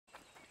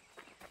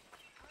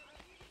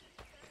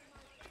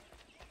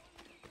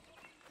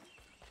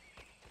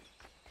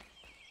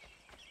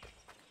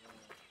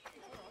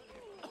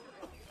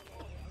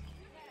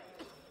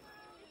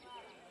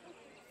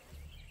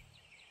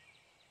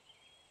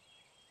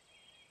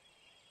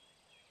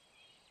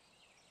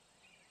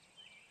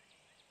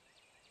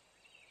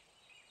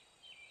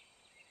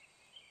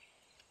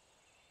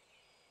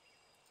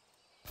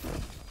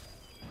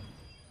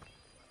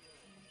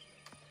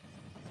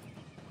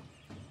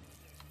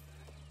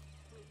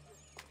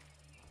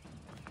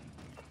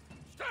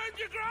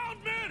your ground,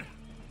 men!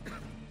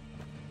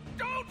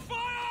 Don't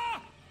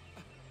fire!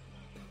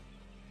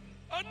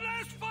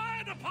 Unless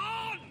fired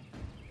upon!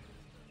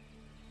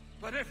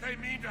 But if they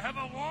mean to have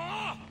a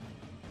war,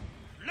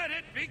 let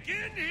it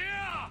begin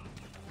here!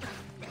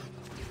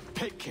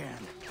 Pit can.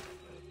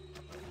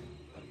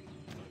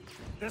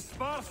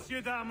 Disperse,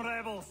 you damn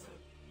rebels!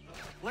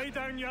 Lay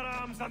down your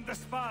arms and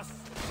disperse!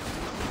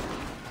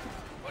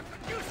 What the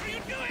deuce are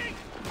you doing?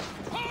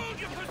 Hold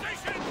your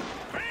position!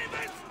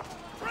 Ravens!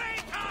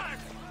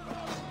 Traitors!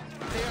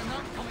 They are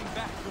not coming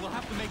back. We will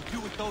have to make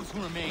do with those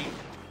who remain.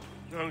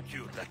 Don't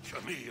you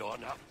lecture me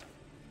on up.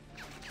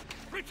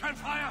 Return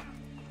fire!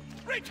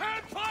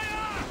 Return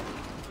fire!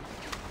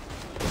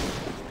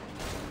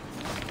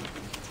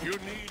 You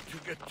need to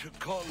get to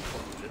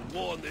Concord and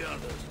warn the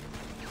others.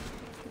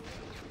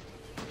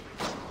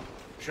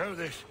 Show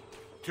this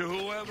to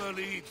whoever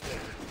leads there.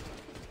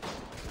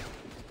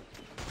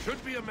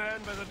 Should be a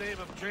man by the name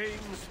of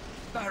James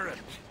Barrett.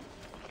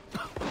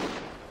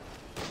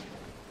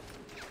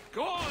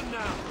 Go on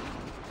now!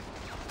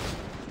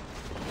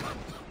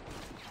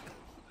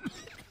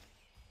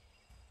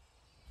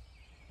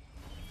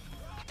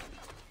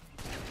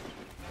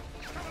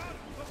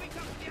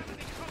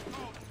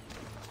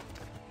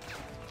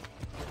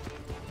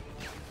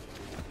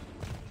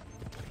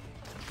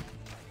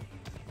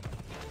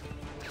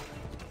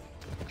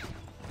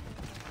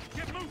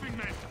 Get moving,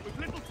 men! With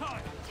little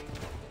time!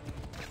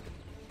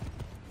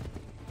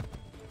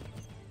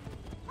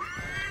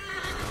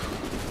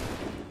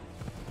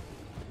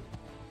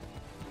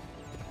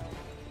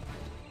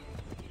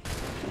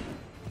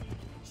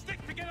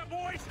 Stick together,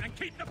 boys, and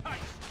keep the pace!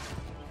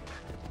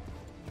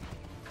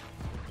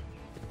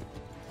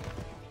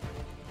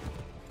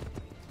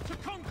 To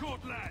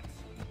Concord, lads!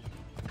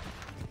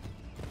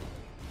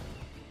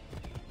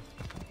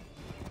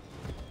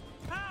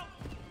 Help!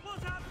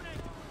 What's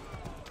happening?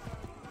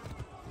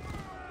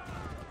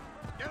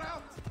 Get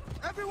out!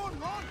 Everyone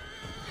run!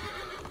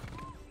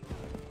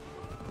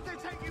 They're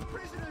taking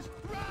prisoners!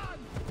 Run!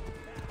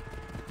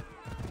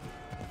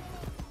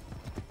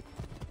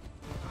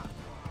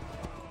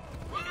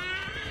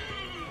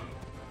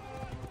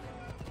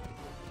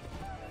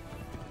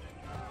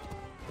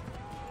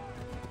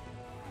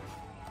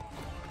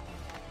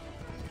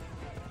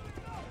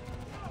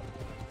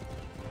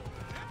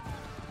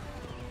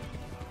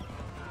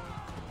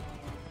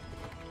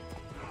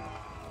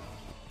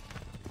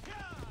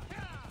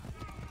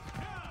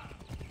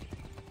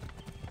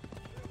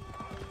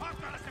 I've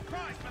got a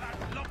surprise for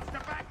that lobster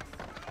backs!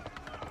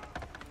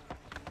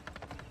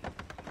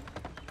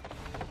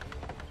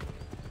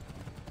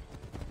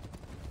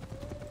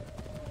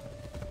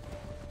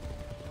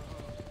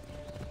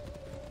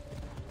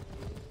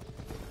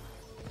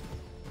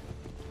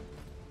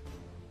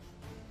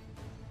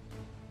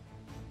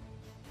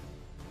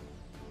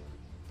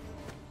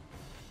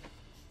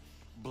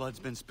 Blood's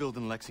been spilled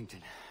in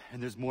Lexington,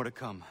 and there's more to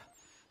come.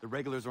 The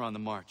regulars are on the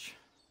march.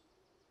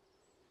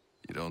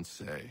 You don't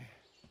say.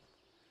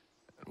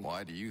 And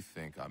why do you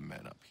think I'm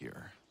men up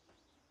here?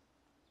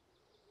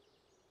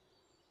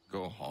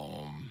 Go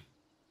home,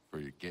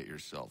 before you get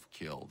yourself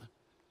killed.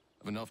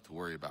 I've enough to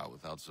worry about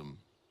without some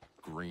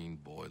green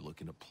boy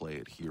looking to play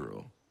at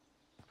hero.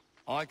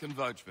 I can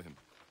vouch for him.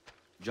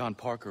 John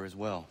Parker as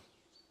well.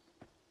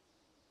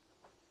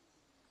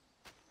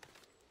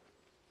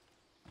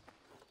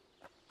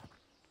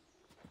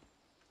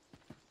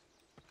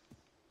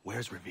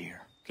 Where's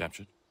Revere?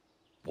 Captured?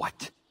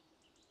 What?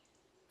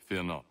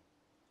 Fear not.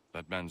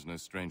 That man's no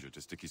stranger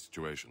to sticky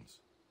situations.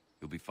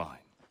 He'll be fine.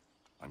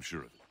 I'm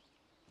sure of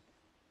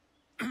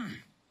it.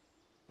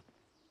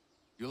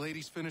 You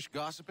ladies finished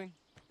gossiping?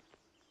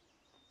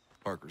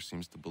 Parker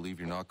seems to believe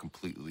you're not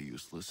completely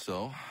useless,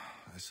 so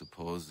I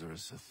suppose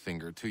there's a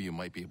thing or two you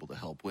might be able to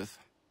help with.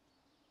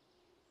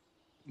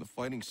 When the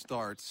fighting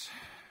starts,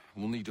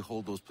 we'll need to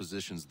hold those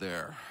positions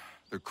there.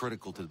 They're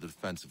critical to the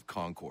defense of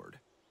Concord.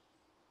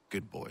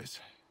 Good boys.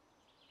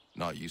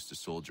 Not used to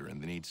soldiering,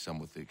 they need some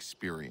with the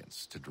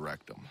experience to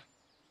direct them.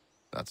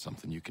 That's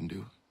something you can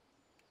do.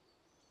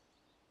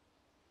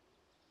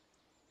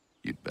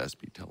 You'd best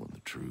be telling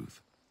the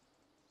truth.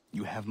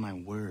 You have my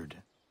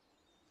word.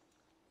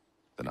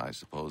 Then I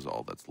suppose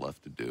all that's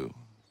left to do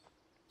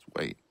is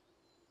wait.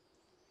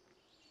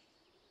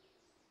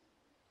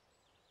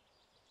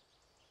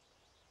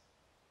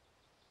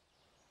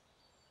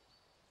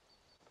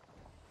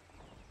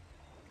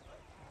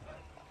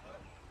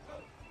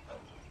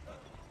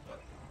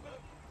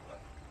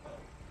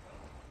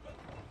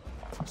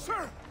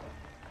 Sir!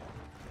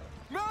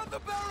 Mount the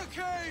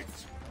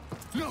barricades!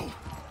 No!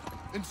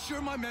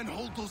 Ensure my men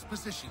hold those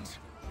positions.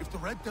 If the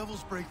Red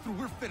Devils break through,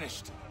 we're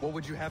finished. What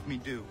would you have me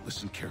do?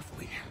 Listen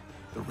carefully.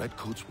 The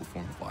Redcoats will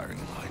form firing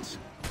lines.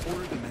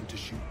 Order the men to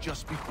shoot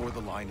just before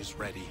the line is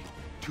ready.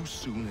 Too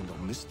soon and they'll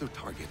miss their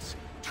targets.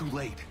 Too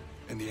late,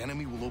 and the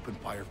enemy will open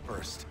fire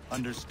first.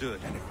 Understood.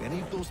 And if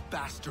any of those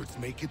bastards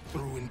make it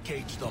through,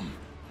 engage them.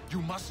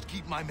 You must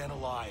keep my men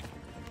alive.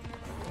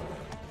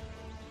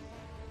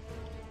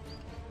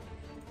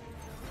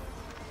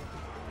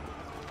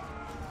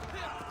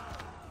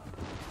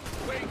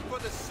 Wait for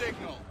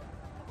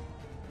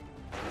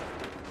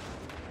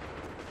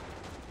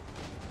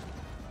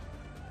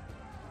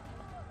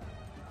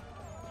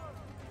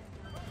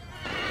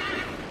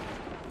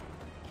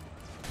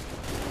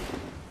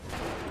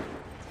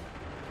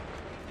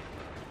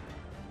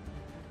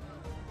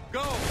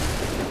Go!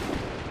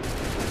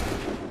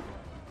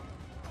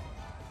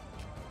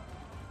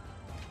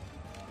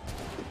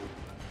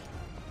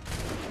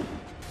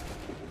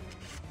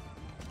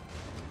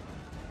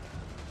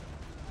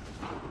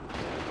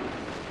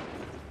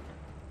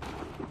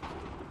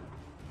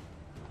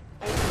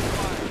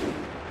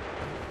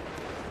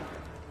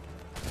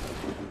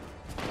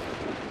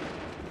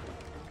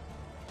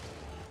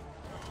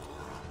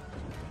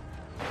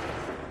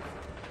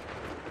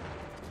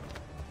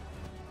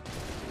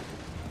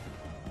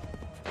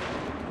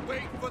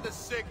 Wait for the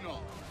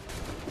signal.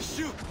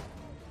 Shoot!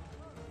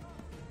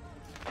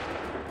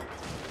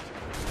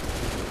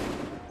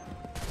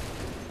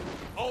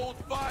 Hold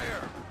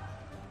fire!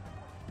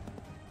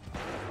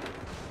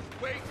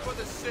 Wait for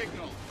the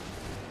signal.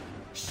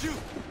 Shoot!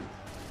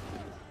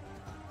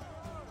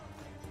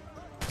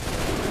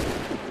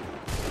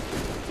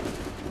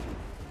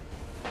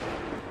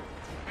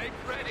 Make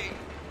ready.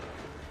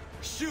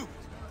 Shoot!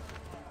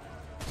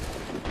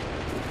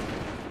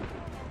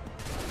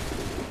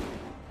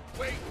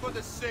 Wait for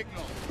the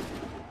signal.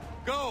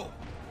 Go!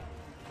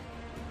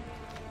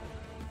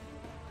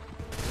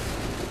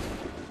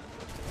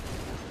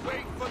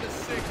 Wait for the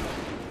signal.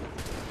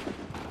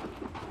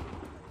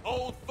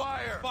 Hold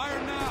fire!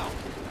 Fire now!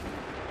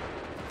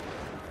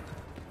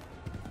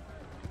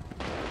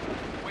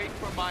 Wait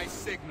for my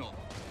signal.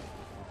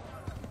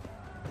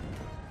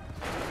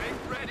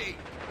 Make ready!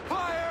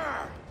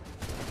 Fire!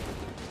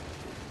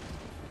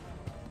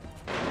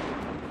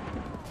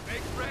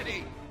 Make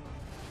ready!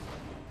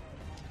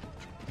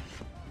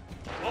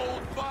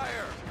 Hold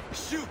fire!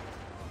 Shoot!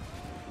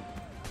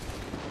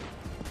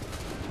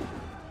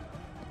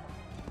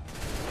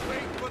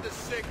 Wait for the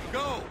signal.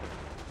 Go!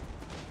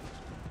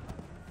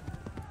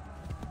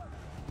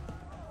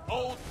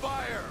 Hold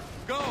fire!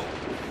 Go!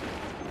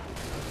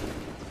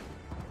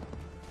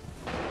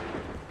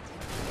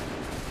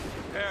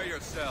 Prepare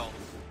yourselves.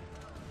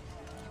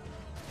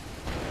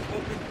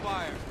 Open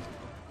fire.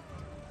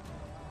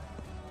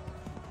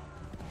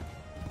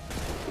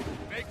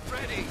 Make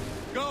ready.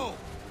 Go!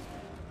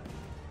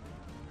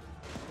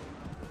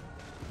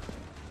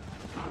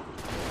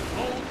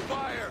 Hold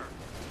fire!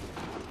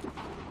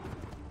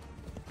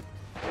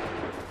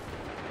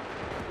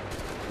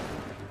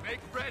 Make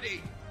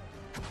ready!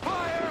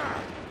 Fire!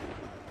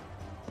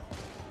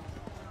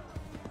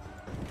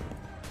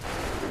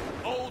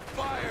 Hold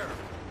fire!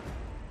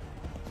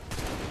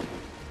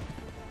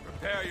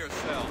 Prepare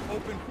yourself.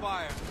 Open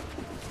fire.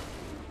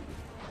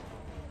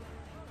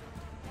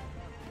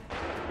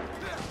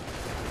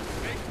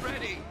 Make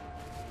ready!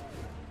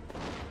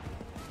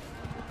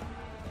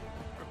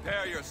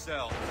 Prepare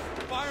yourselves.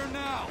 Fire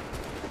now!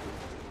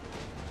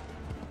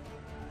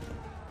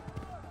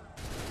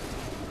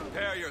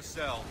 Prepare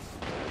yourselves.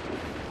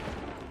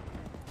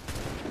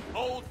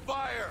 Hold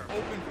fire!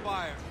 Open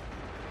fire.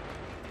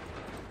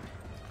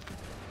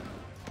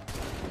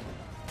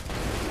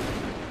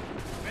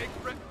 Make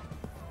ready.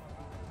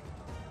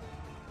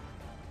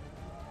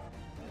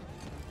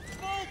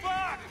 Fall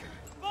back!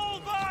 Fall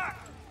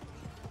back!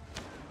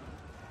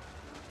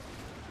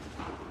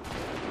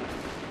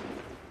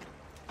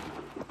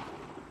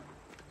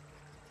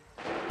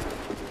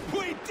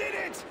 We did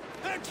it!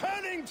 They're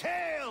turning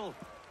tail!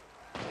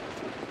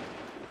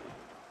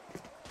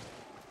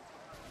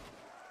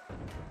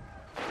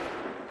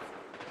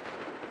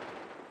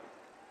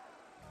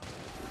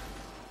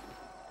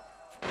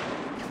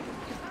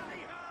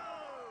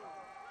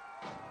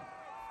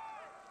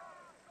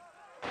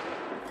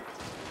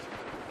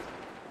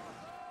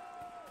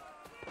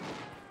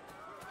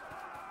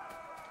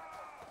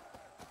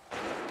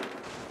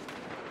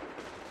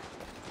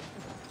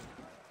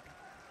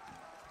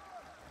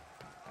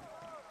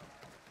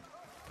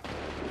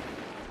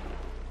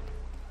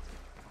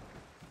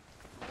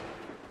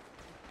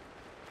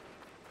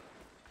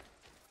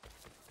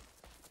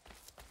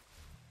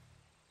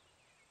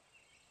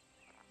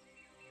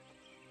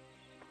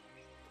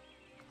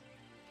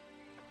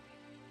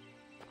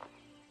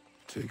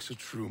 Takes a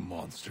true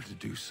monster to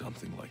do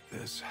something like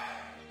this.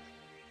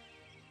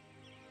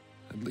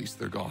 At least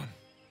they're gone.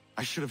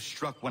 I should have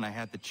struck when I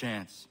had the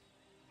chance.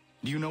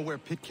 Do you know where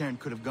Pitcairn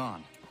could have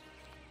gone?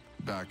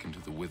 Back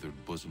into the withered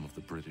bosom of the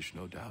British,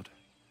 no doubt.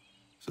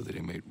 So that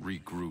he may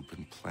regroup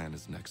and plan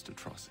his next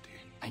atrocity.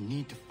 I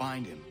need to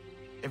find him.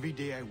 Every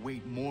day I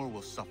wait, more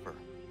will suffer.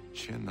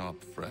 Chin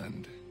up,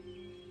 friend.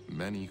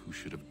 Many who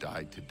should have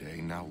died today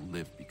now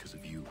live because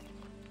of you.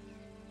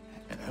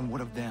 And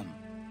what of them?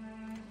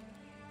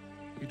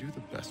 We do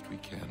the best we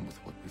can with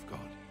what we've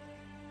got.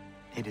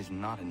 It is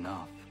not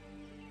enough.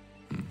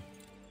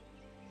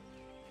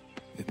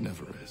 It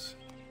never is.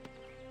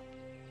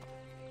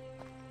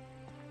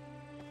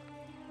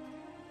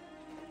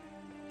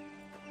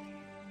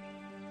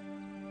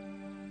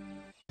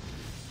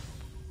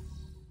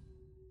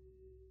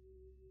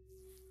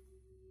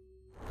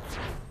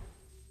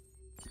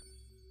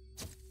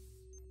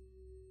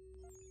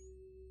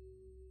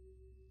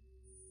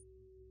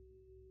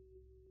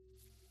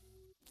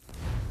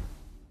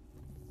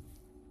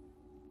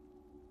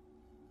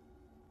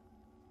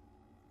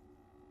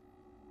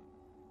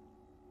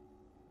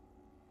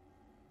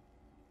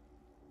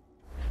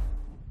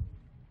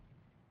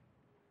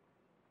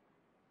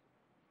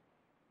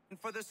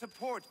 for the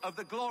support of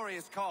the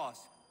glorious cause.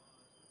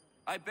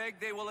 I beg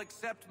they will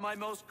accept my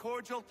most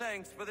cordial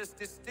thanks for this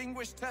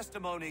distinguished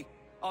testimony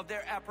of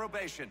their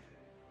approbation.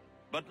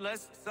 But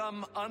lest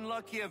some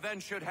unlucky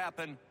event should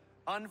happen,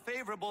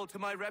 unfavorable to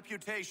my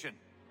reputation,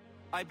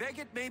 I beg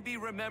it may be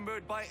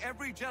remembered by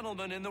every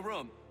gentleman in the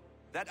room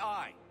that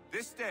I,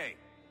 this day,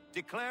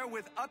 declare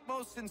with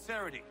utmost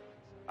sincerity,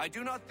 I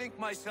do not think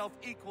myself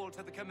equal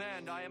to the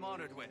command I am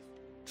honored with.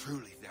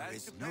 Truly, there As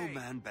is to no pay,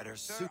 man better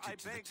sir, suited I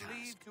to the beg task.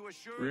 leave to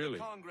assure Really?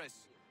 the Congress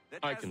that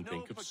I as can no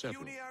think of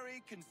several.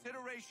 pecuniary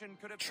consideration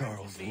could have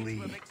Charles tempted me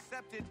to Lee. have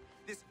accepted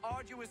this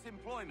arduous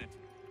employment.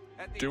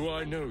 At the Do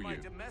I expense know of my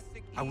you?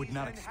 domestic I would ease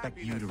not and expect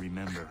you to happiness.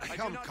 remember. I do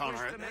Come, not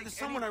Connor, wish to make there's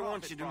someone any I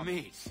want profit you to from it.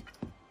 meet.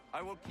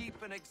 I will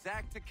keep an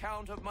exact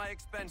account of my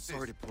expenses.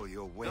 Sorry to pull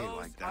you away Those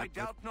like that, I but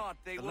doubt not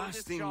they the will last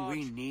thing discharge,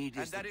 we need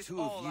and is that the is two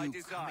all of I you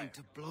desire. coming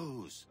to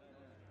blows.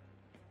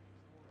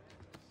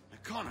 Now,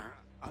 Connor,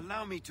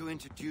 allow me to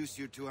introduce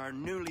you to our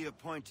newly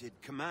appointed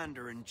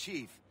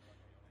Commander-in-Chief,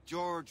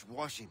 George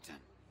Washington.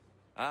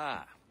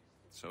 Ah,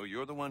 so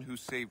you're the one who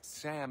saved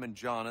Sam and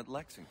John at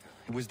Lexington.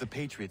 It was the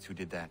Patriots who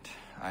did that.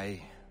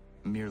 I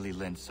merely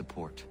lent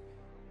support.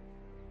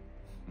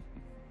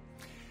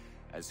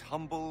 As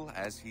humble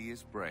as he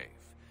is brave.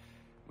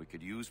 We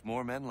could use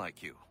more men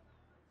like you.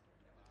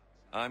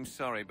 I'm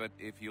sorry, but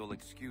if you'll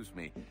excuse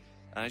me,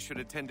 I should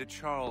attend to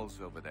Charles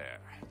over there.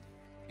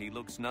 He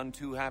looks none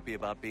too happy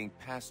about being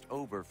passed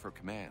over for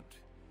command.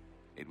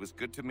 It was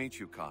good to meet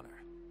you,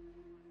 Connor.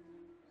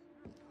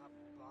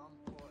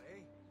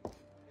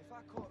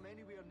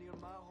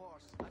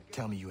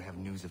 Tell me you have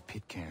news of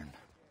Pitcairn.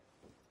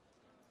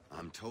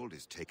 I'm told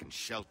he's taken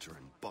shelter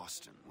in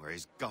Boston, where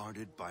he's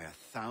guarded by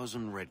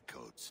 1,000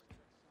 redcoats.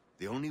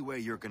 The only way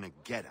you're gonna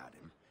get at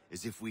him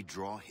is if we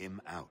draw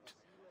him out.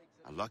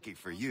 And lucky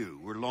for you,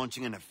 we're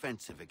launching an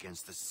offensive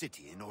against the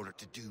city in order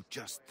to do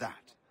just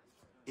that.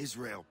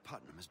 Israel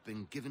Putnam has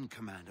been given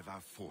command of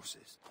our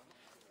forces.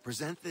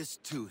 Present this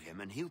to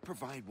him and he'll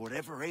provide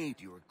whatever aid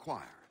you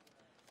require.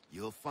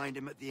 You'll find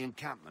him at the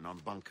encampment on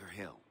Bunker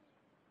Hill.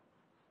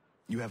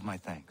 You have my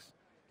thanks.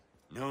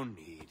 No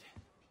need.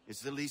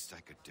 It's the least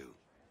I could do.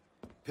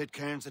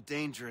 Pitcairn's a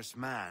dangerous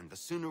man. The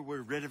sooner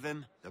we're rid of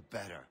him, the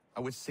better. I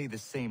would say the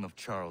same of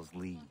Charles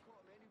Lee.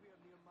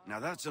 Now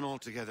that's an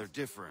altogether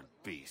different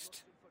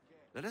beast.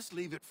 Let us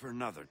leave it for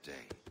another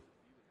day.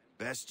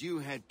 Best you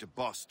head to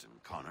Boston,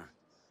 Connor.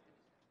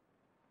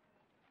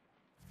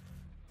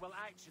 Well,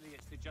 actually,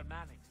 it's the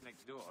Germanics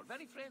next door.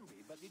 Very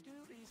friendly, but they do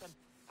raise an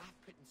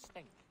off-putting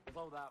stink with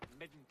all that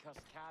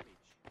midden-cussed cabbage.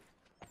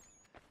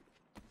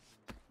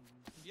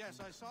 Yes,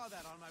 I saw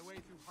that on my way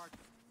through Hartford.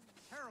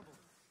 Terrible.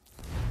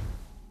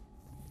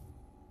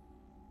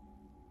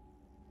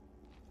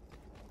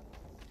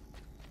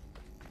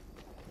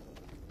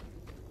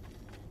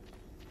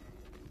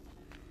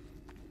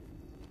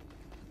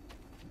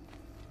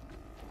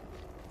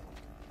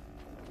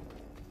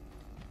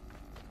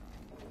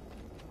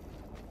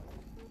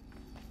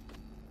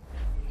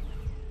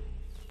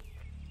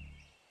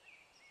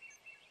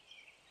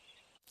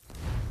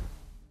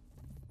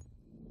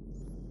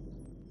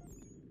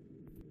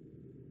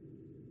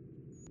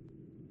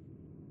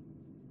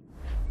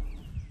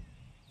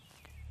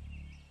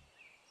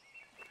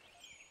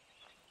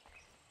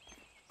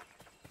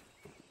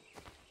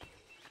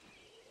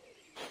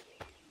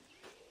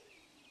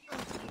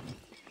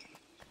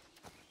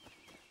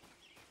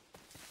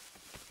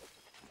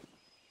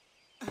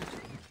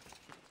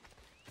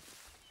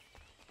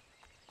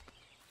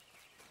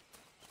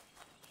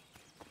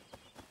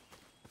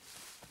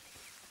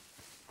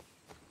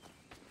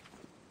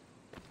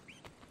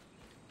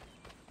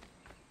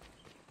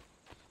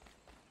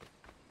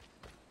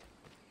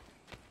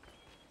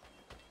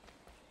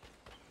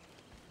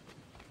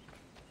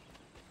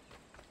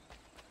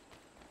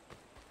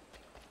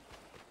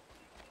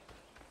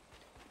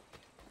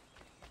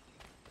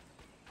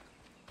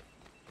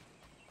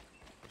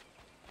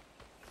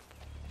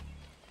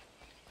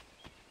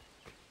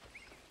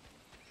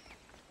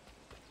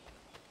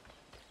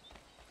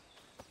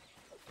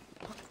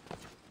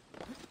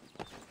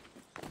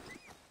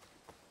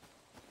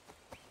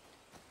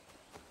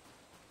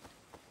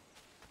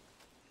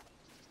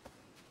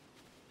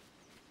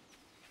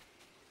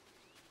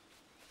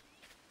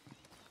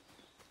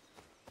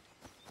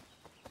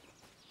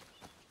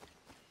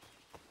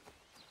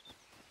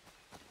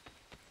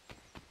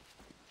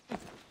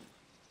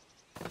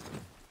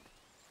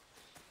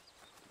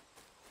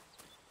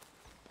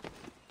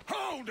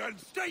 Hold and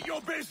state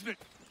your business!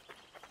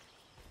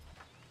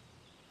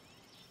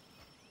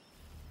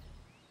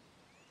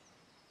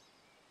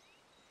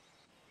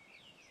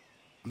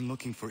 I'm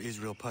looking for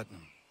Israel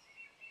Putnam.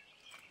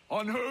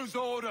 On whose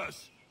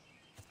orders?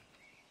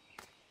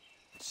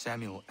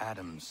 Samuel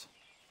Adams.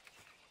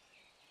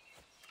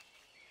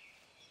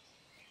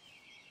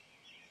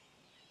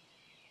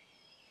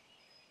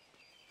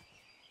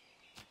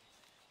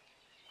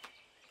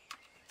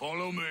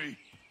 Follow me.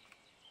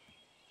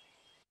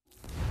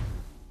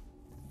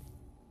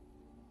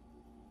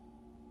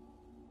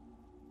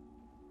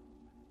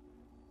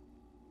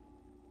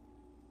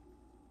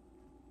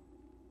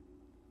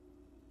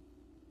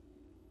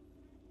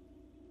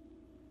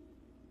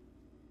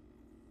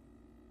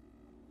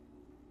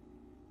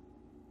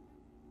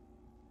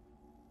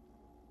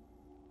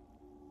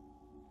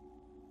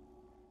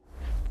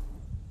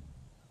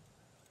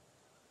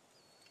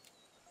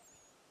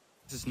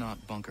 This is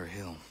not Bunker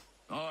Hill.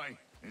 Aye,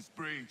 it's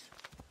Briggs.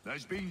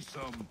 There's been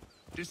some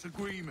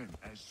disagreement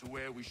as to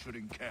where we should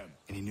encamp.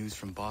 Any news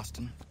from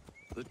Boston?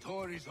 The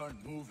Tories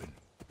aren't moving,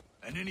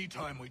 and any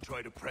time we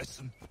try to press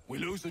them, we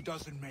lose a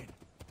dozen men.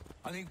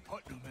 I think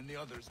Putnam and the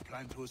others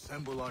plan to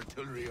assemble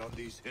artillery on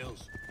these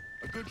hills.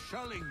 A good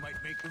shelling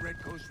might make the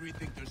Redcoats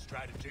rethink their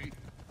strategy.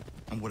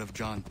 And what of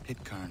John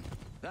Pitcairn?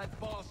 That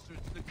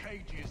bastard's the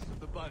cagiest of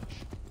the bunch.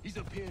 He's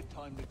appeared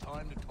time to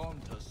time to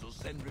taunt us, or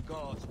send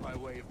regards by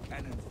way of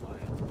cannon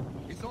fire.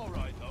 It's all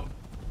right, though.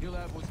 He'll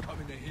have what's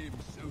coming to him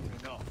soon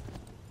enough.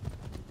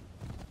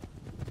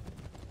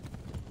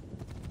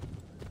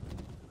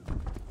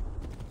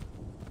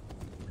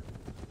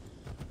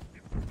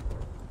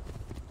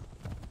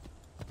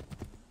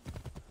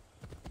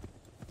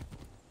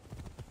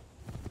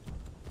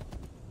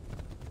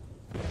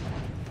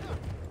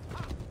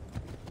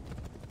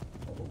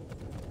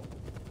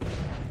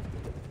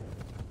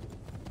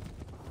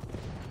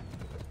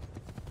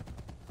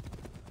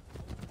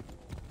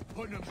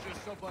 Putnam's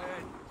just up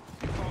ahead.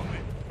 Follow me.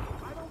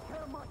 I don't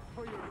care much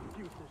for your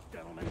excuses,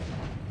 gentlemen.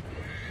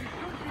 We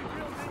should be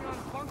building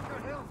on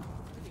Bunker Hill.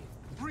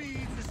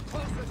 Breeds is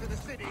closer to the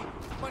city,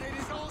 but it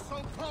is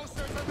also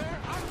closer to their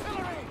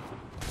artillery!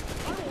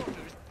 Our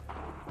orders.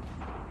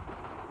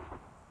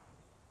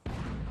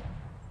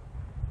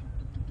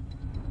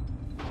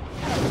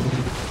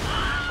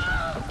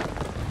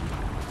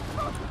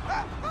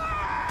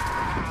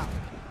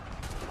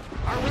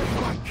 I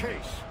rest my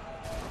case.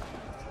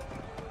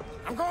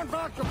 I'm going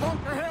back to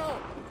Bunker Hill.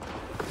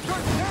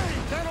 Good day,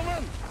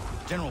 gentlemen.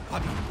 General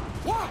Putnam,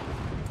 What?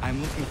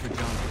 I'm looking for John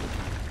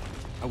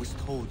Pitcairn. I was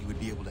told you would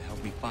be able to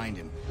help me find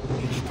him.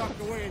 He's stuck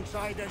away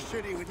inside that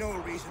city with no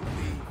reason to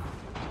leave.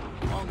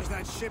 As long as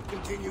that ship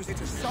continues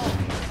its assault,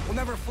 we'll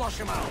never flush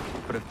him out.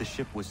 But if the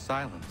ship was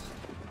silenced,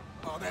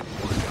 Oh, then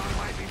poor John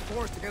might be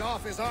forced to get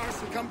off his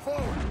arse and come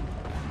forward.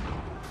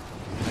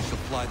 I shall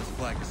fly this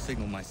flag to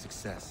signal my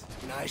success.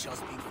 And I shall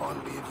speak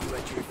fondly of you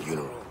at your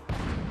funeral.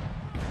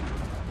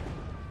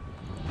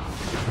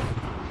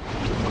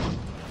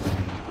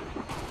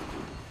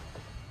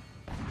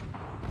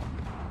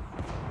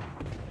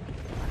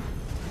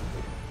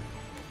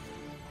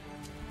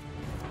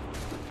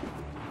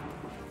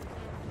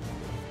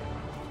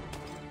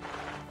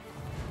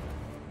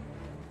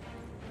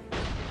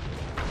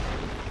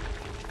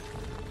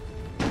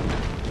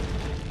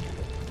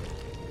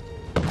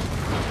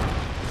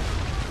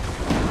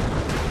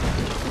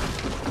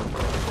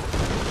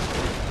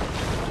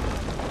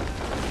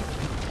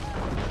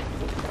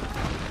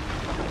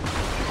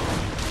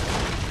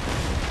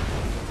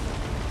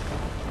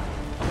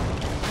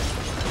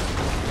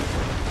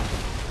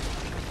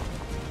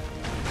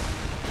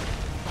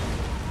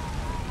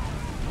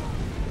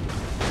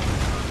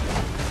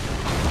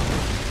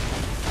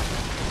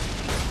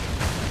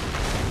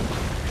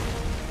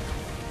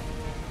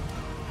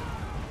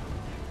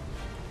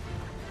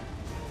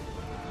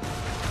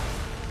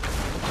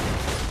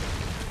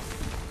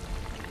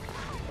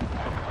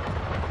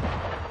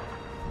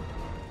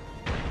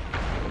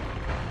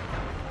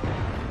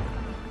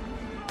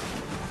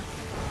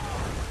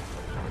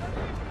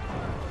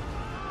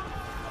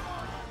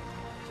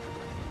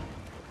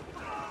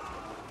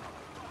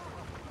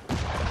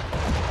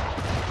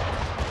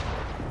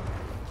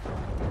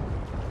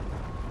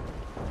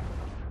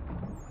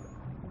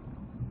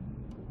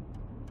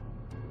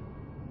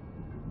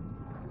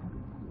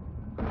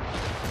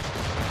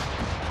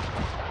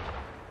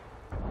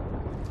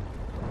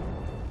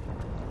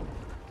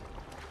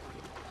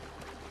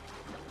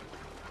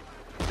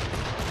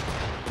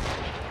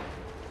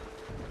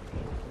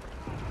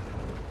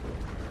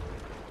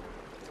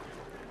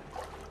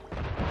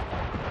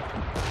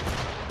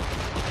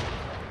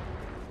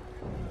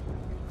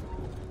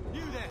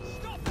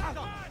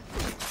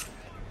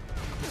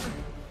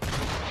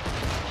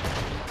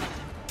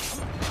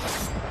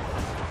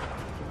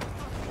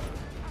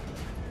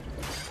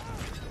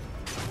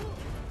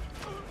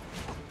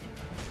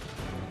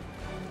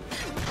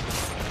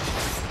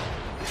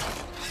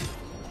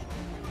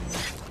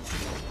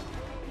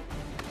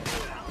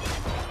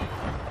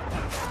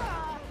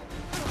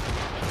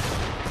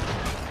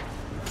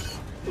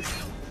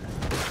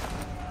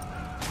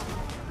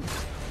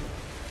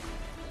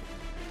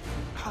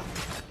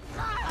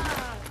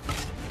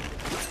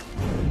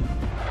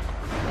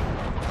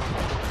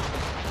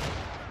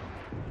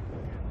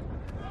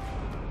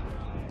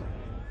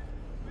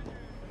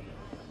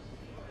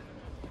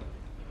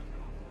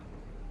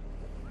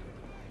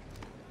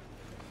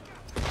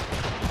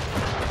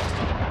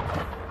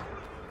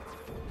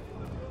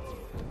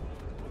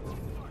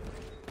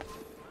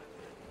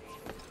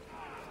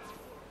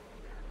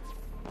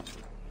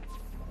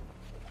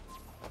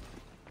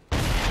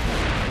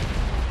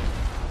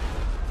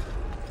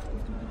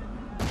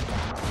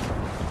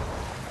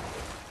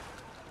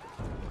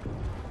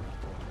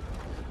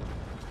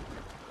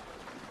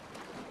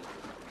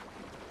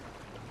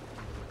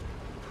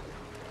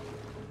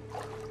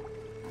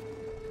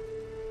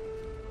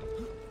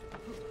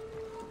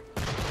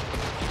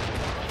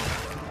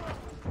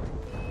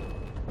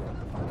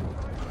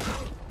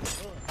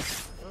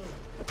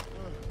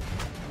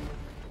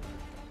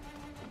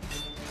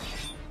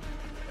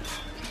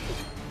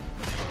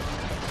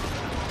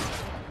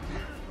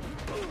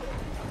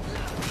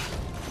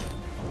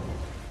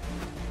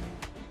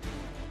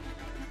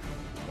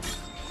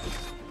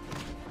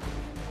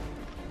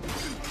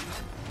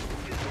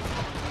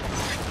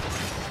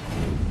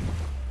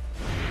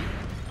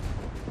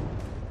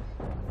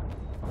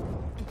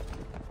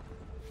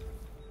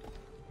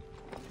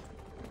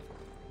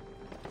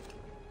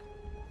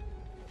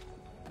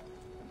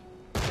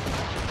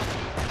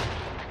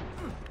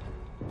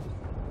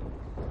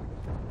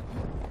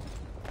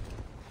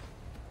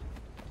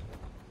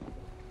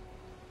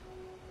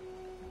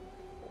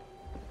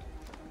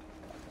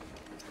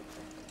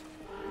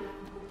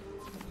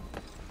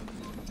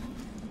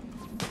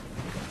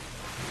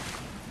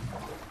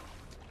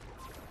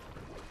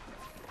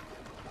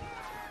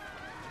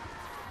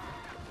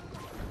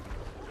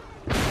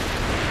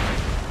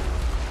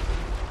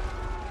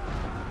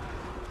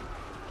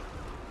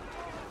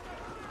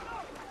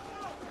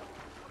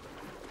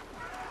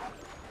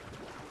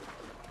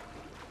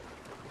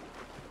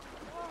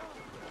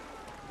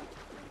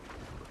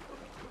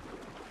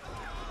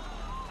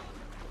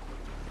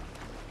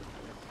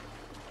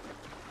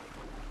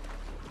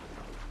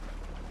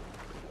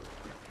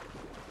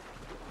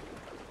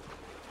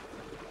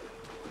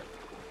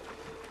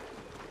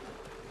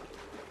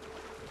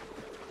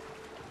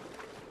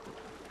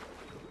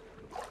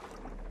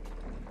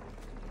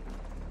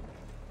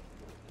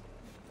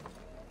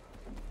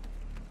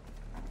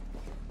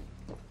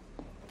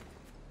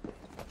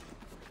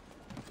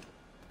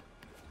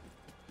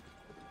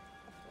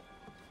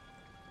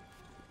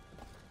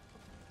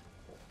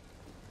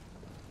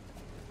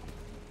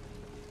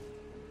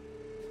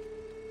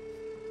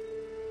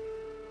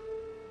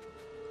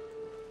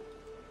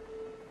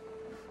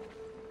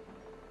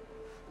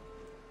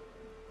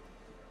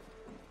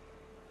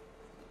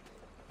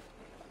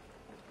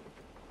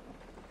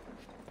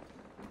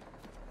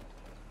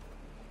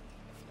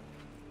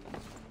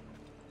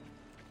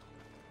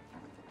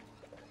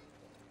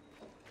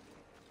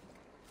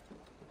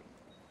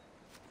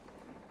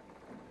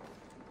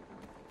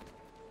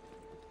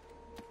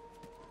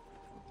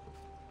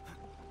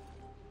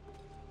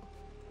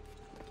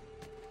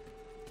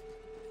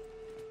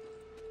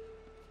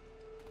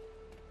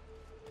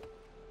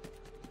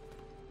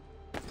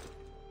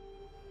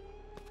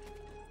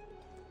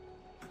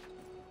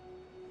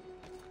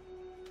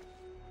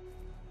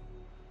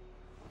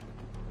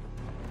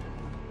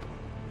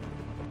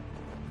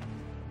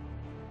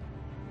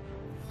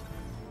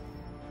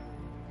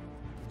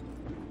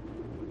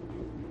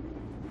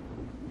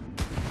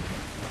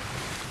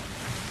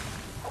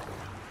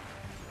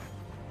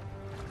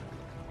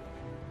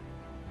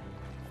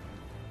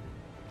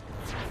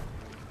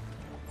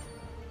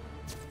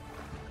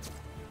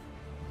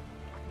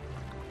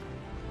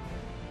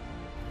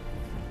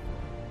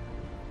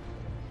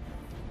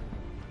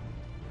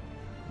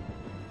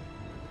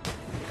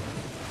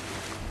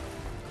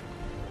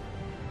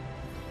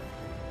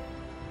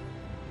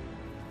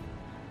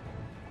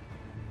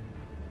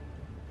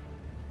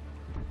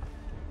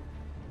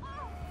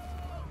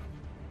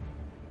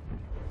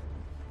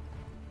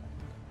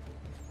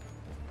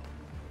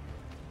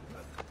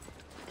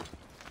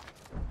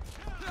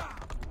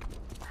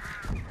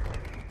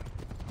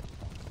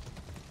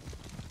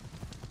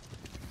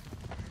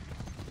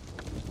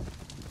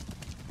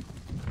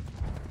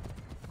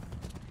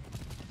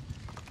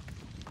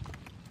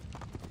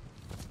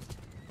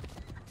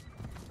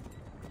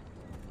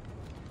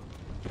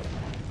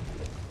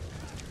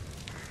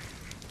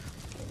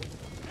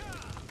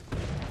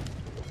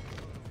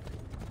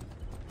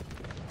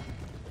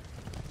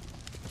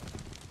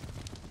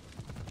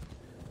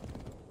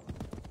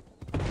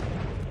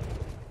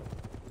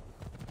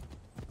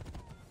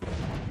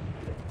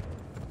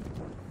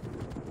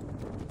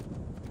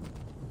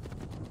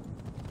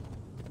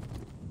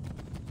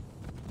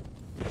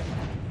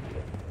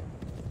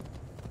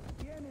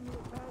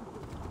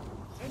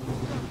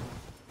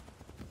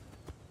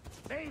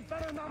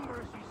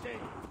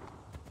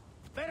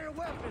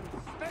 weapons,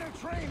 better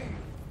training.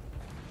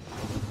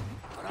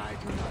 But I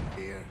do not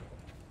fear.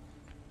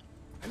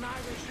 And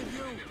neither should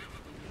you.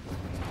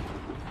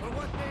 For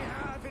what they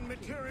have in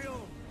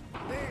material,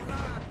 they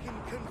lack in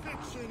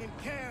conviction and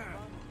care.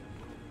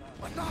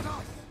 But not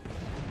us.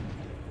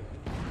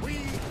 We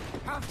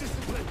have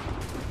discipline.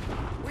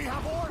 We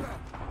have order.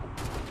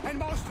 And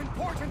most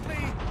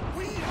importantly,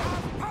 we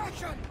have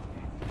passion.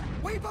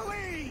 We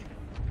believe.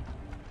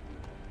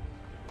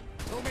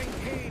 So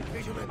maintain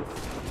vigilance.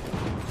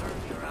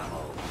 Preserve your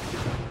ammo.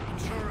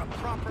 Ensure a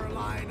proper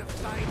line of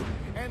sight.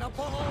 And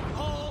above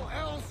all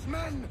else,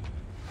 men,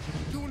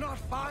 do not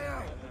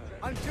fire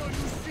until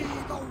you see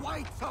the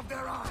whites of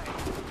their eyes.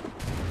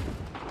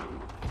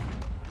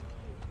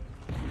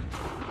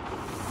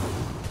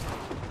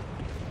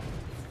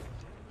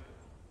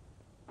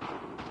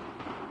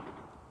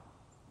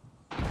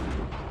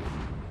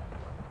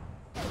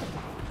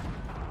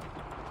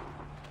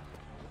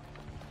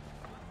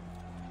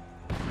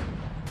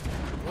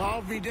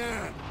 I'll be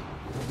damned.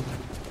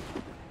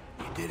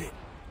 You did it.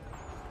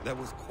 That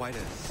was quite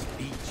a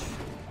speech.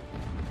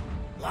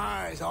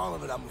 Lies, all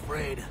of it, I'm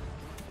afraid.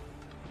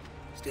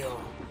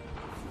 Still,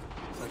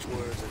 such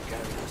words have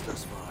carried us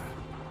thus far.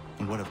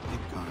 And what of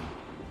Pitcairn?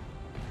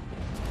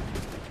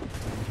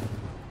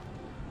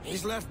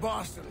 He's left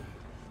Boston,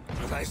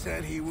 as I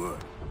said he would,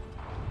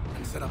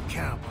 and set up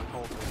camp on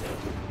Bolton Hill.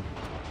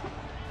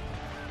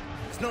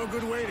 There's no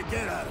good way to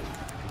get at him.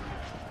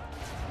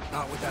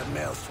 Not with that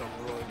maelstrom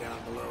rolling down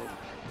below.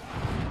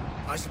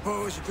 I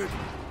suppose you could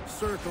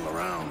circle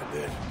around a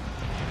bit,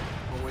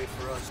 or wait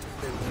for us to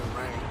thin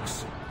their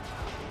ranks.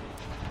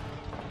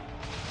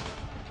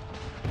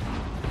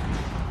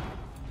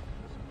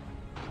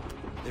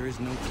 There is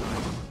no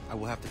time. I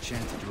will have to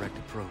chance a direct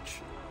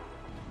approach.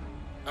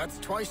 That's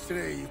twice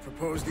today you've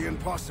proposed the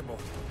impossible.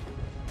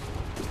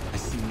 I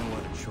see no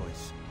other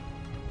choice.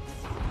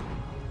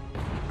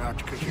 Not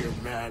because you're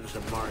mad as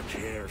a March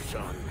hare,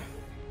 son.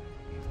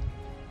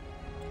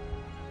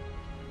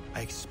 I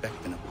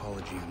expect an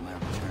apology on my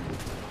return.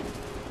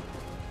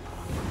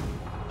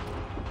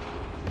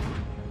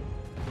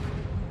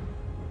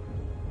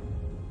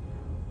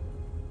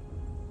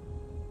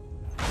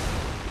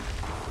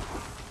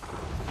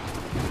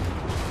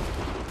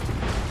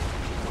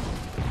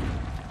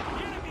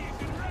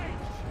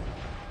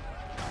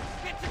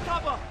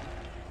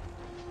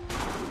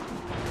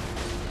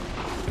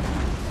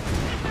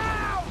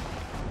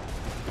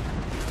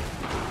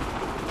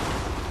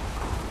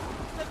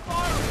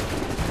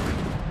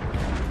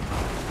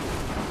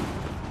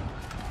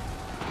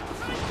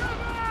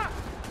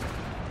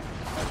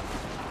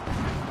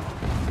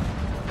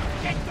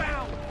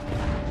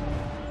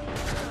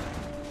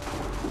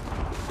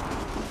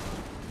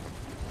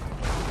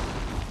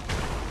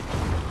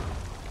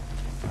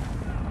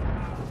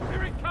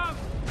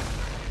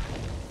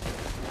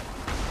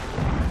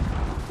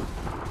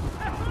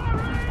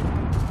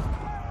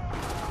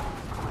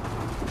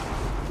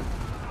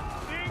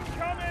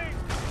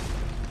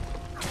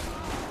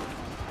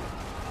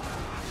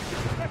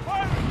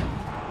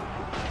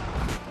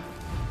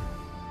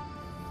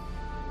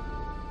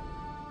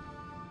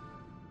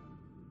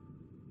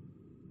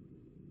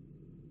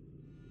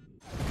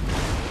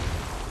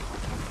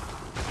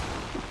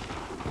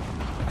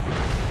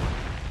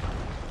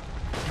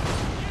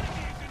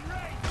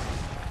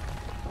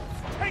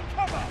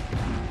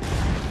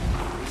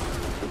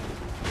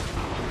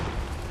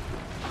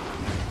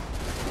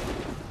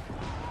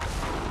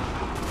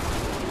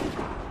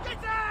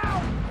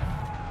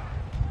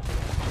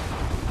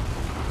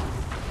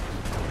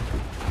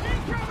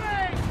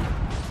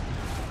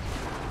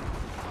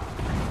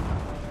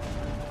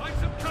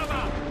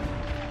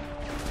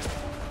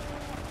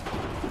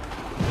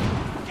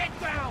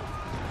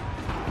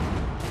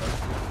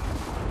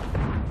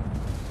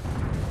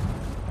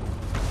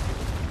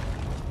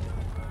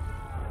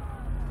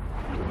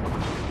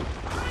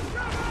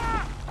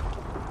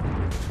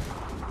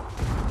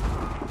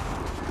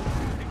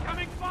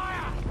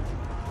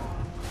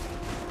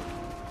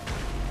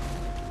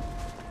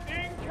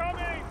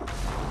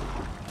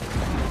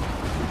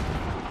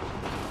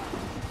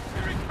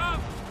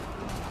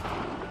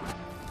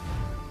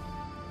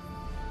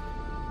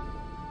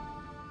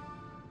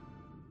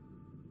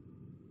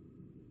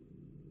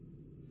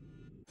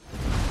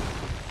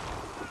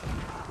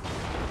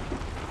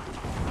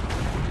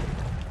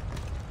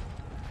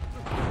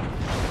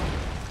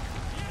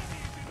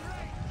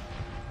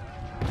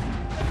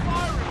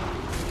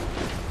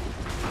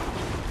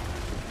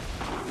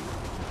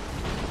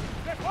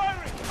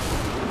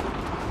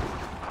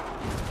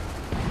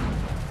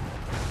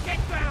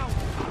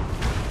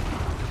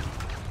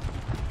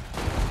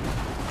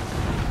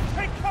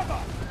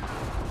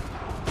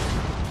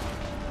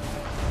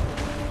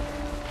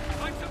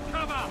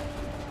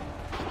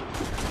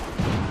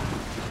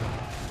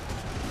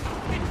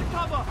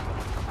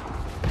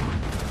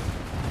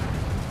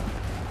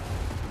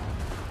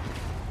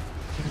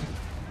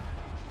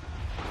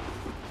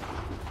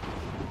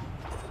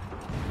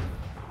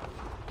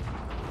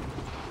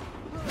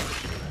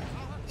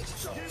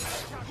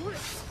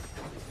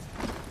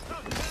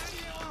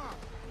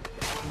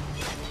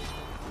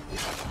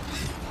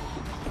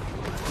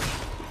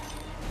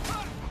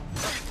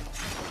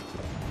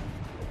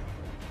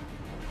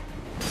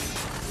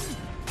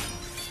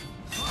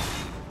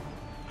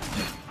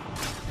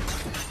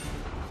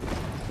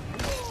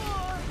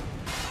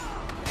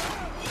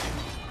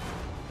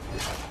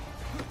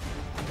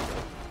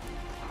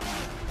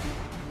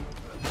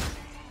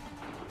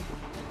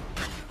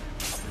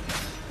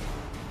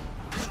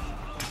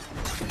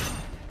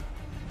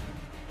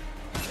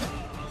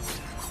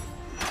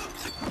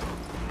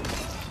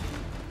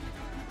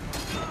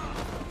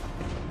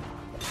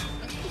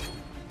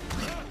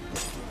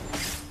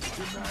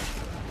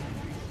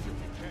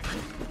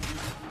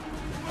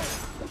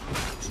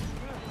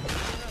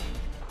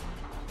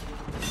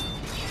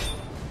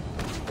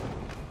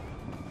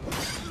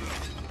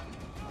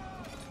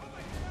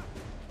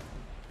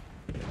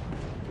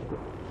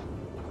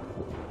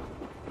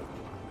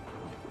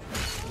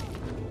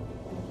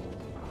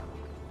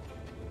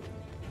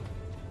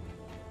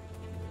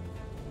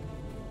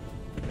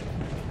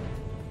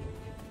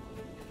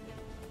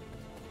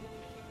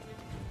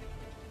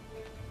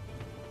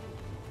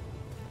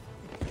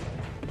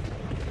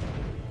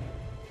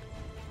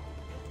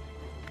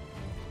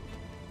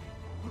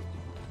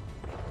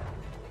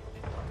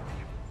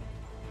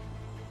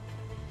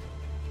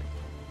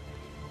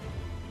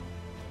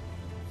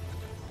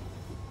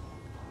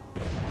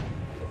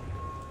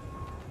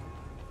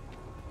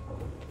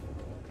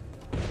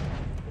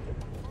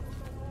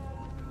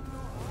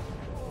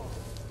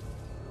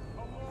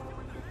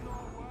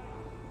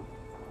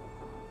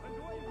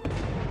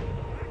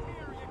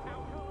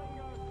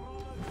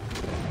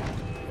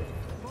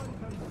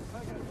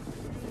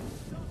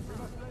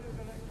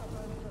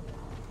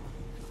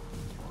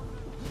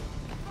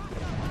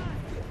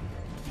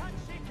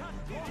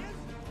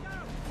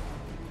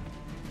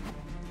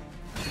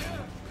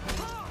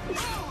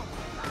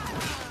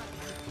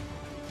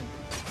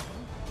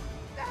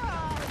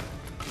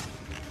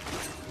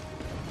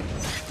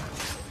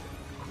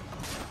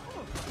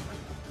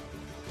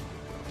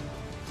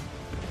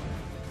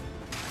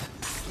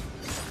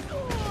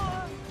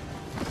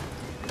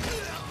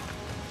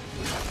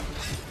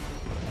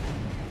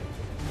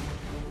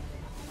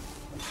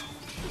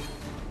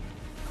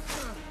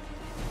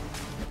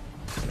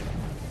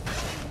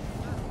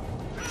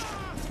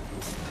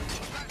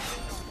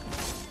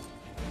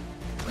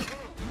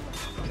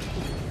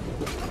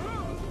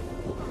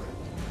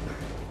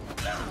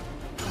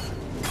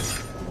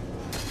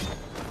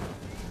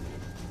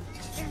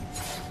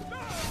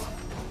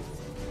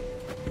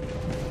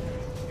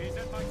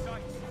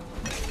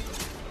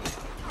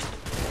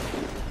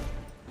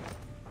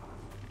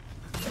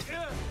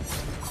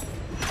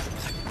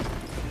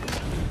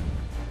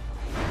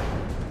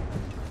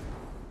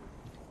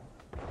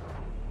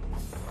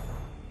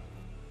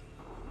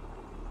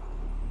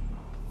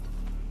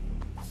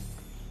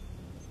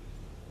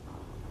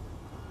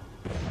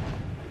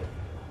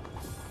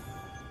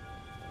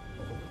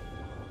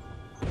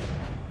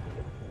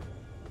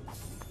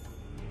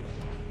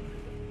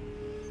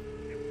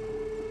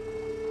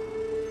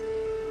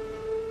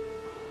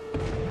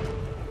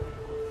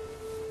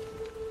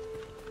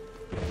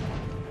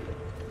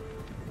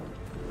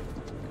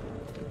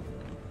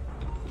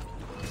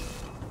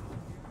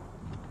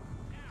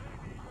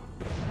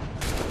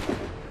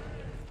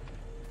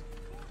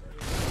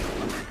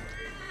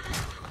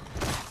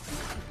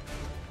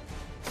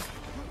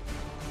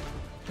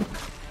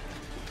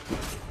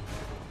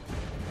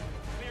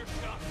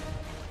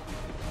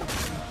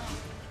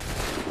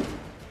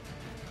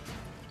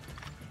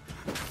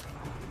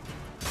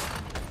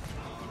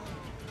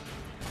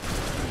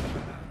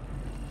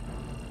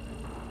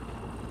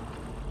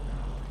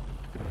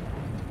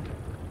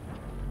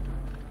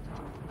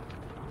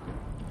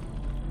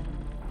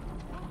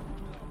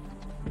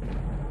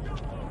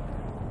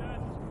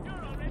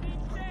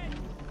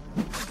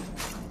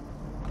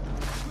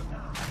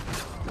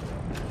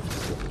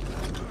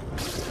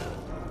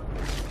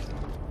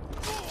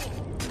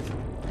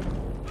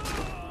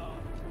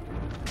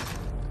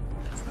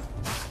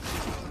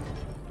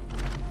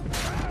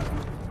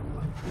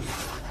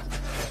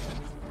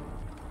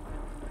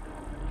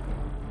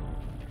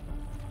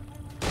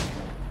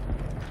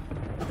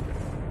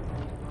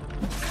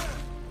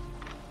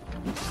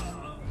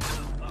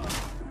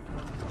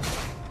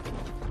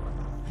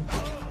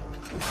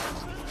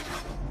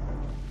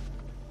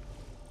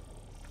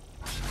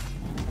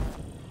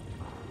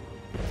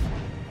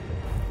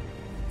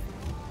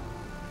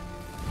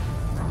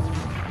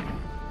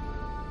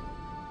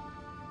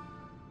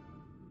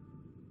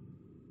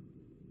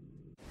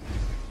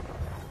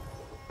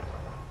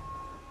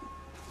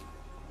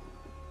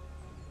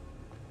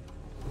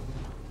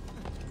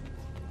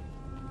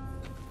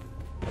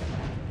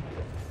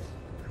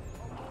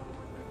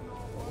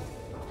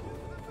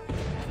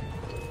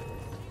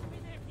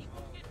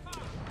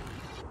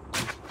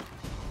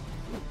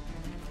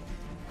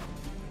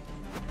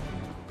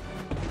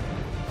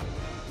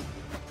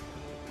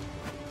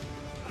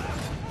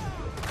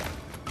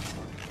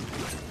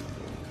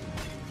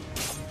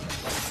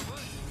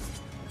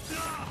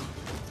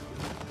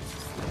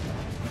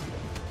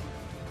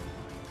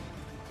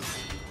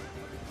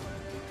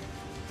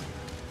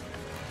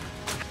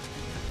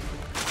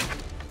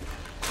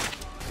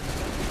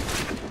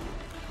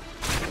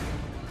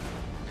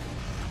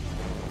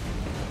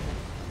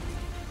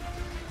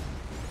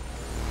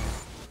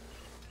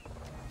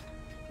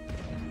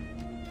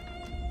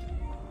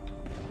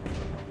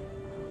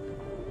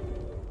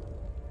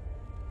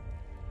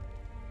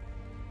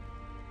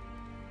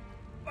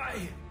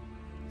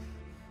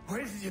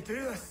 Why did you do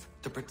this?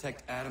 To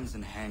protect Adams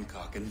and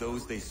Hancock and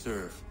those they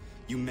serve,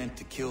 you meant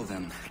to kill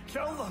them.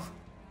 Kill them?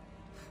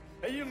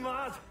 Are you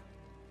mad?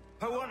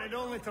 I wanted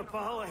only to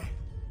parley.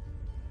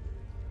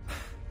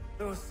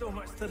 There was so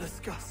much to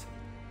discuss,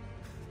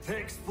 to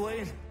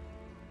explain.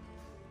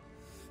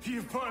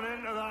 You've put an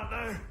end to that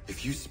now.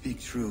 If you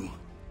speak true,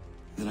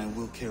 then I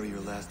will carry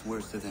your last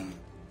words to them.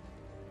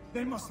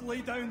 They must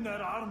lay down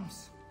their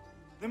arms.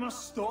 They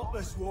must stop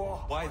this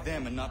war. Why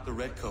them and not the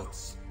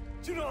Redcoats?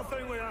 Do you not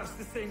think we asked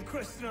the same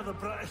question of the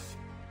British?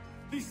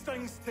 These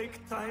things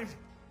take time.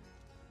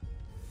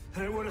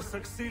 And it would have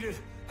succeeded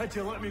had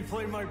you let me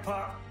play my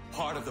part.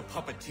 Part of the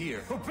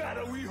puppeteer. Well,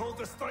 better we hold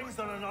the strings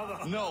than another.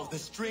 No, the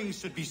strings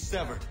should be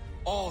severed.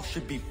 All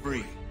should be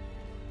free.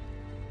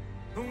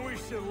 And we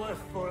should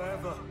live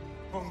forever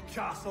on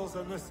castles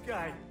in the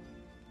sky.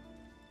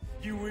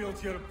 You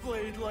wield your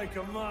blade like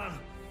a man,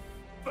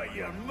 but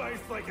your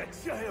mouth like a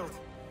child.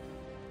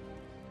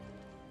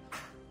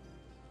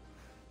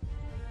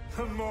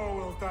 And more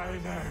will die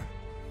now.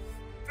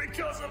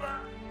 Because of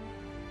that.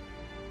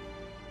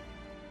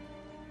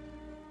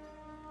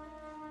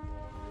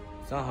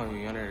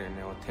 Sahoin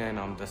järjeni on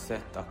teenam da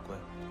settakwe.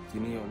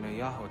 Tini on ne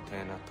jaho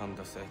teena tam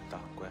da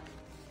settakwe.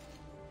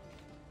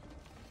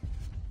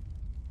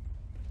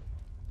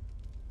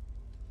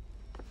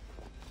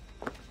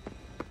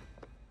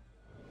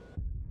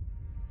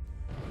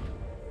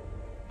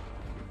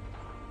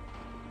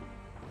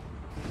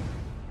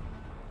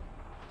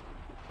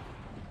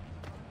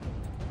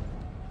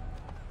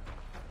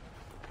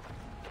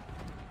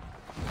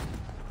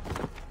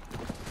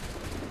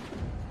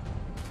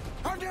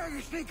 How dare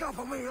you sneak up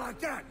on me like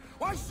that?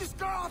 Why don't you just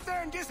go out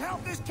there and just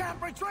help this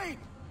camp retreat?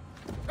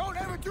 Don't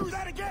ever do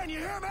that again, you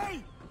hear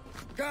me?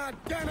 God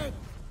damn it!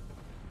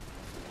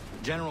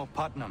 General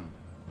Putnam.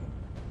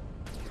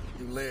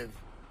 You live.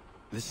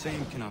 The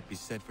same cannot be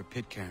said for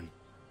Pitcairn.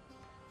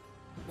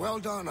 Well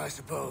done, I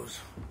suppose.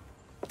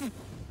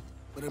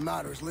 But it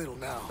matters little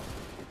now.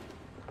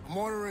 I'm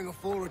ordering a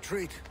full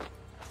retreat.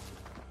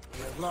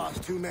 We have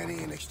lost too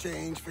many in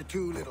exchange for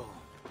too little.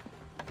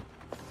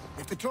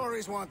 If the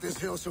Tories want this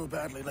hill so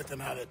badly, let them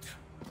have it.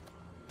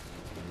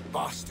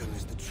 Boston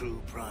is the true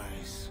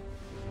prize.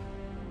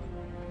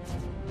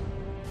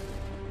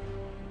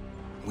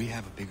 We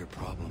have a bigger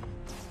problem.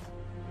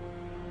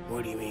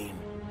 What do you mean?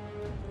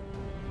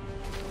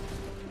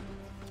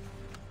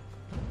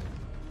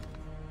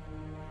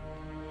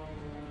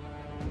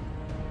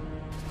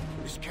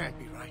 This can't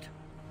be right.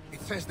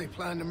 It says they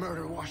plan to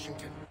murder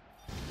Washington.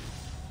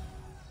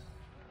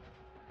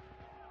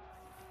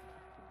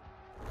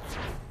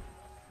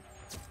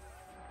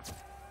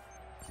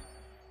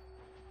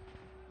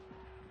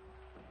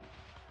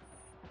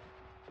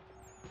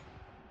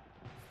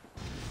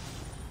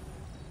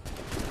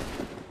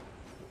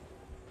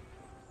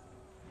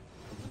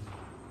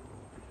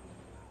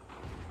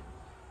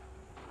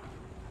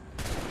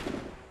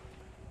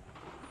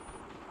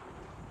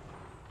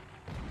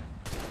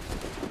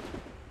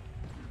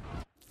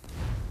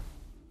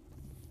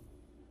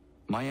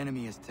 My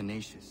enemy is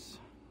tenacious.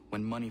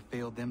 When money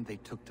failed them, they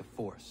took to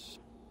force.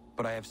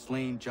 But I have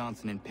slain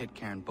Johnson and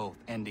Pitcairn both,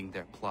 ending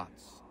their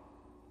plots.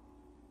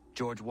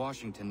 George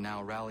Washington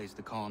now rallies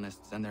the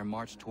colonists, and their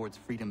march towards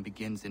freedom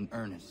begins in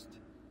earnest.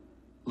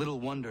 Little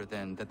wonder,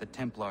 then, that the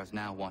Templars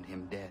now want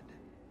him dead.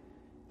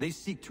 They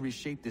seek to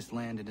reshape this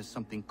land into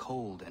something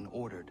cold and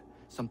ordered,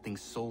 something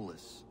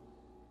soulless.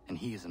 And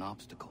he is an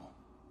obstacle.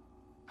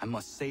 I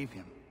must save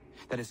him,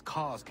 that his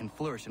cause can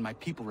flourish and my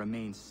people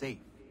remain safe.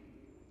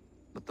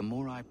 But the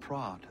more I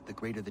prod, the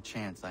greater the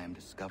chance I am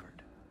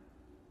discovered.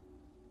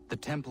 The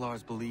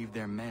Templars believe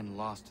their men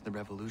lost the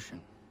revolution.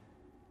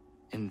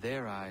 In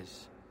their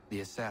eyes,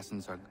 the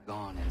assassins are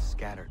gone and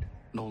scattered,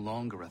 no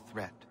longer a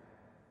threat.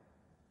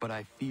 But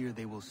I fear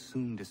they will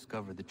soon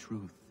discover the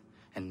truth,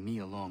 and me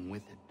along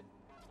with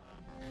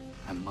it.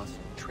 I must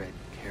tread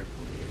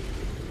carefully.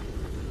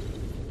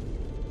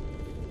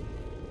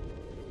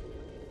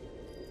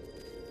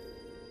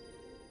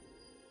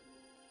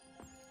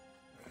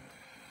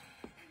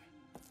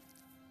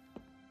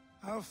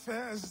 How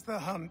fares the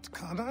hunt,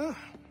 Connor?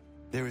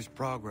 There is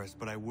progress,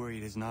 but I worry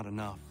it is not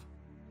enough.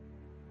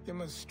 You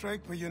must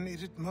strike where you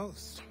need it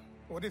most.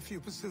 What if you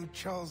pursued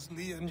Charles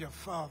Lee and your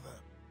father?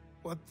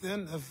 What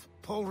then of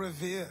Paul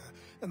Revere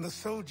and the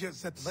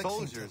soldiers at Lexington?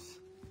 Soldiers?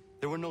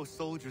 There were no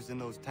soldiers in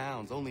those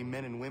towns, only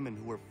men and women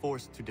who were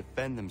forced to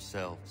defend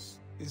themselves.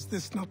 Is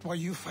this not why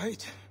you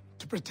fight?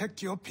 To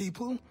protect your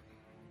people?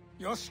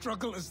 Your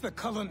struggle is the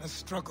colonists'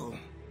 struggle.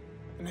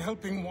 In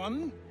helping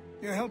one,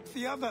 you help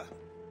the other.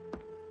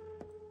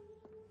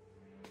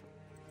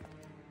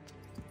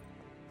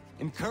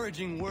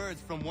 Encouraging words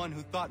from one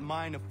who thought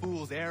mine a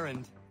fool's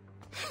errand.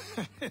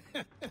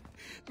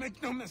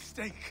 Make no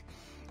mistake,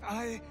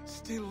 I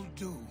still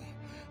do.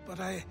 But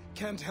I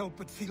can't help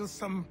but feel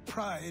some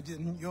pride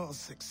in your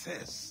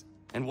success.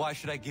 And why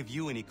should I give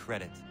you any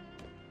credit?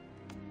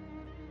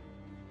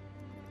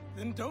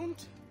 Then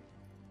don't.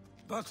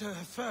 But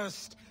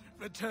first,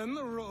 Return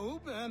the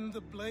robe and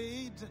the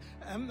blade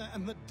and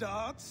the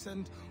darts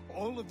and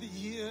all of the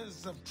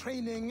years of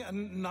training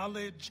and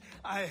knowledge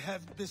I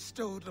have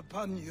bestowed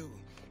upon you.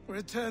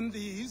 Return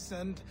these,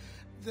 and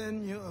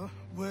then your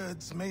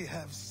words may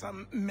have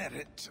some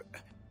merit.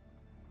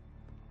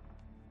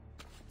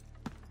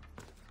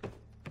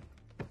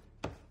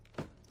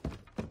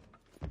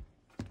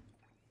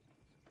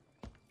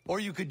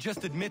 Or you could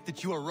just admit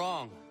that you are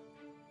wrong.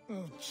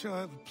 Oh,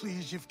 child,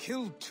 please, you've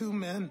killed 2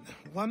 men.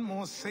 One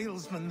more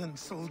salesman than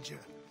soldier.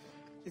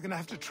 You're gonna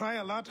have to try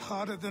a lot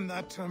harder than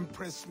that to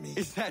impress me.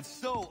 Is that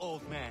so,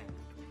 old man?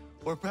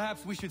 Or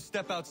perhaps we should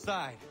step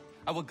outside.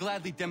 I will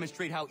gladly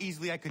demonstrate how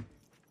easily I could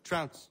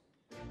trounce.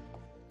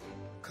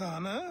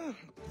 Connor,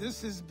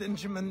 this is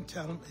Benjamin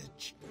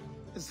Talmadge.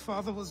 His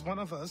father was one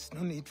of us,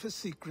 no need for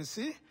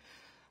secrecy.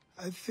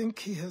 I think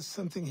he has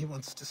something he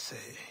wants to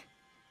say.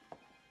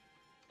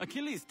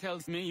 Achilles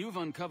tells me you've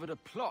uncovered a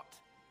plot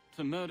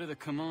to murder the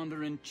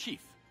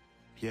commander-in-chief.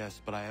 Yes,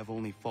 but I have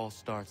only false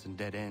starts and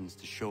dead ends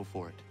to show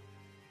for it.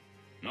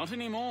 Not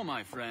anymore,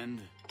 my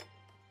friend.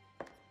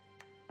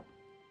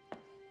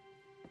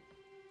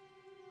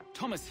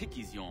 Thomas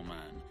Hickey's your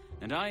man,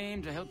 and I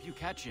aim to help you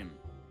catch him.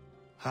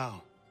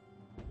 How?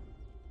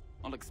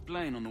 I'll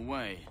explain on the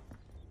way.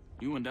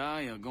 You and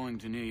I are going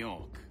to New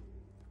York.